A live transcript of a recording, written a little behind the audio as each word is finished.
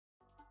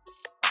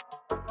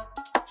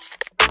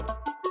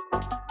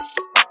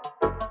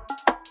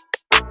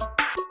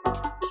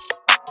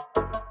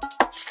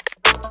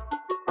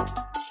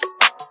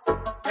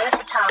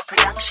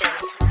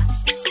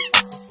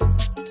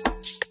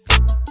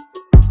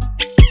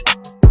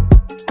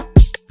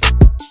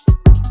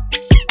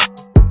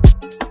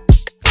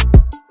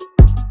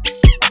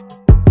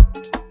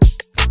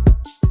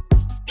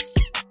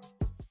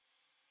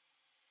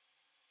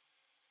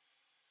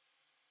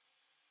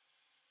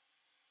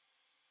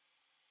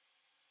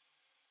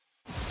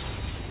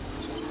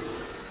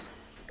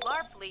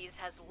Larfleeze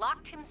has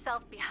locked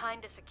himself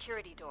behind a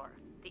security door.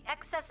 The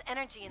excess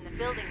energy in the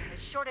building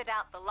has shorted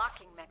out the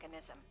locking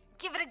mechanism.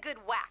 Give it a good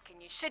whack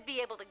and you should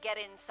be able to get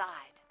inside.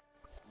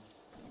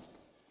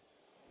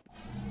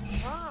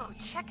 Whoa,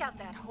 check out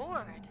that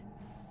horde.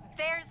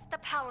 There's the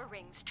power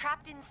rings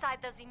trapped inside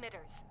those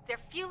emitters. They're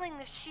fueling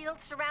the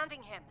shield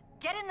surrounding him.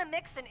 Get in the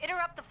mix and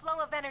interrupt the flow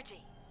of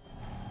energy.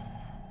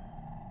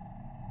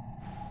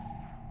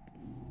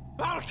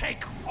 I'll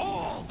take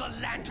all the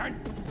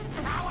lantern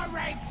power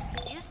rings!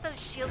 Use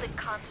those shielded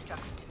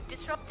constructs to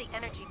disrupt the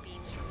energy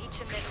beams from each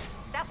emitter.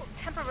 That will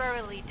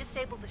temporarily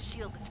disable the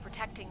shield that's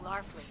protecting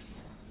Larfleeze.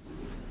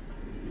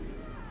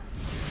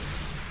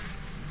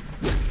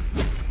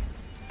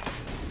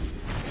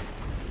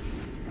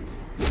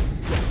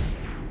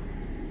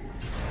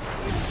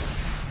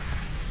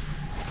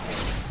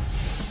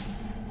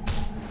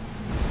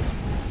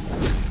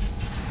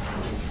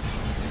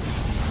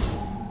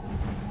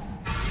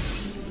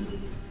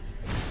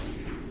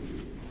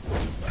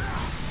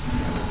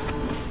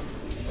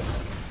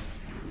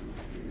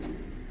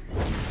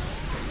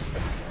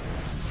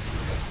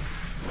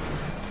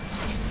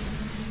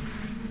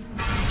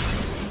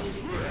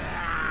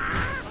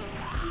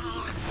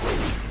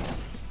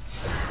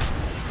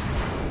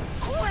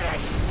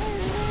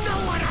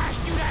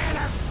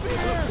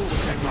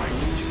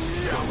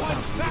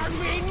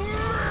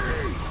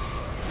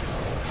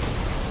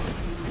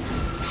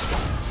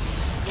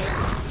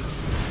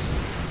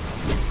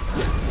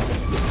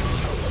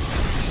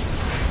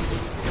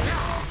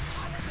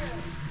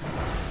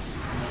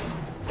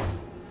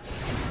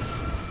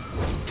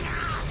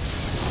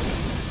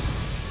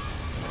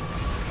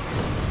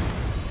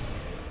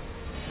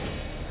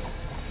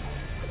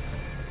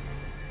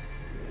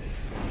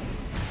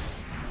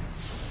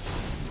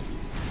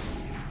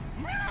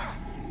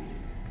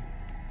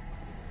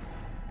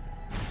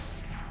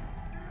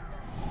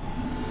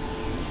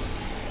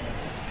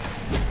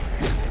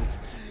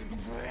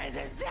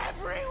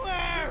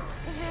 Everywhere!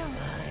 They're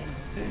mine.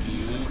 And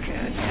you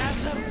can't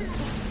have them.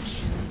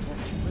 Especially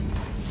this one.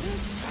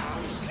 It's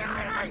so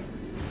scary!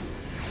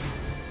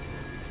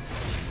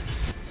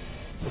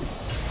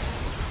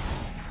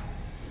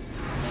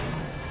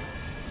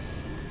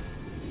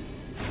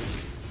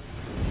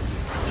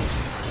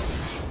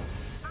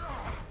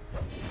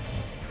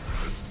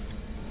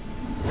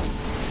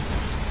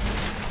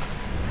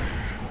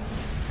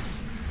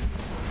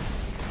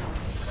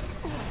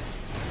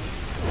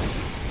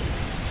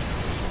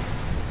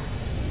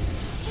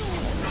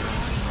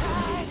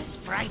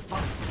 Frightful,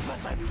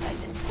 but my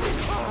presence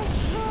is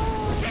also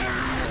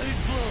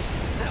delightful.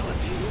 So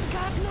if you've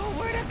got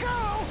nowhere to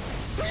go,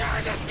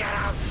 you just get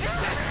out.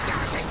 The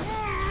stars are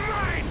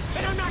mine,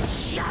 and I'm not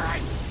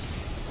sharing.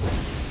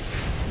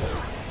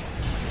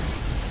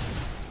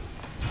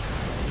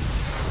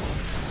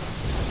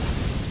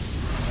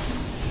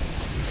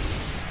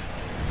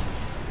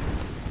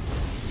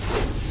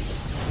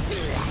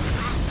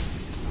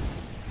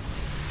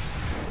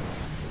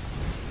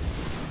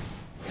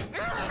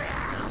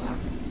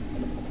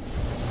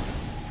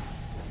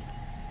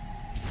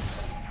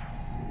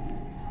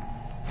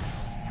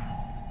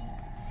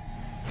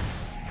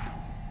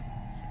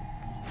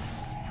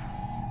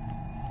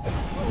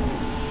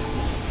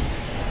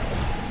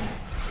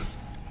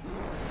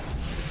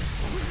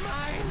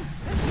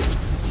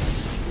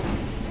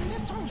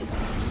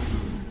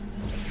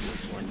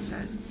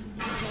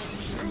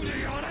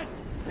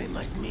 They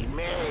must mean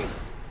me!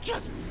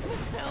 Just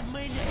misspelled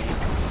my name.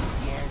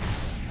 Yes.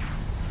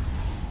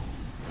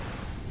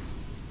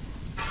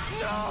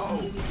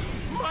 No!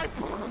 My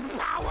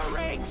power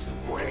rings!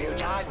 What have you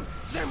done?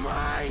 They're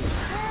mine!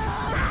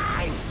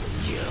 Mine!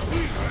 You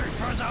pay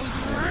for those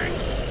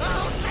rings!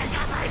 I'll take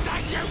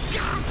everything you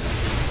got!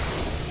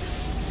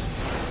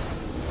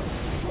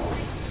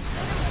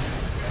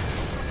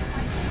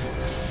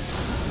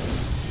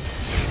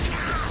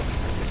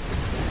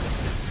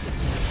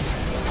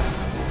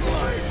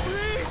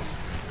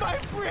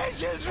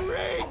 Precious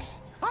rings!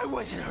 I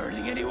wasn't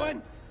hurting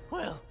anyone.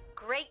 Well...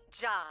 Great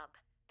job.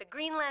 The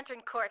Green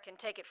Lantern Corps can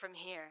take it from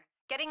here.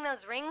 Getting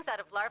those rings out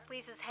of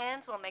Larfleeze's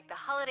hands will make the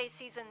holiday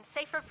season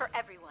safer for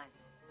everyone.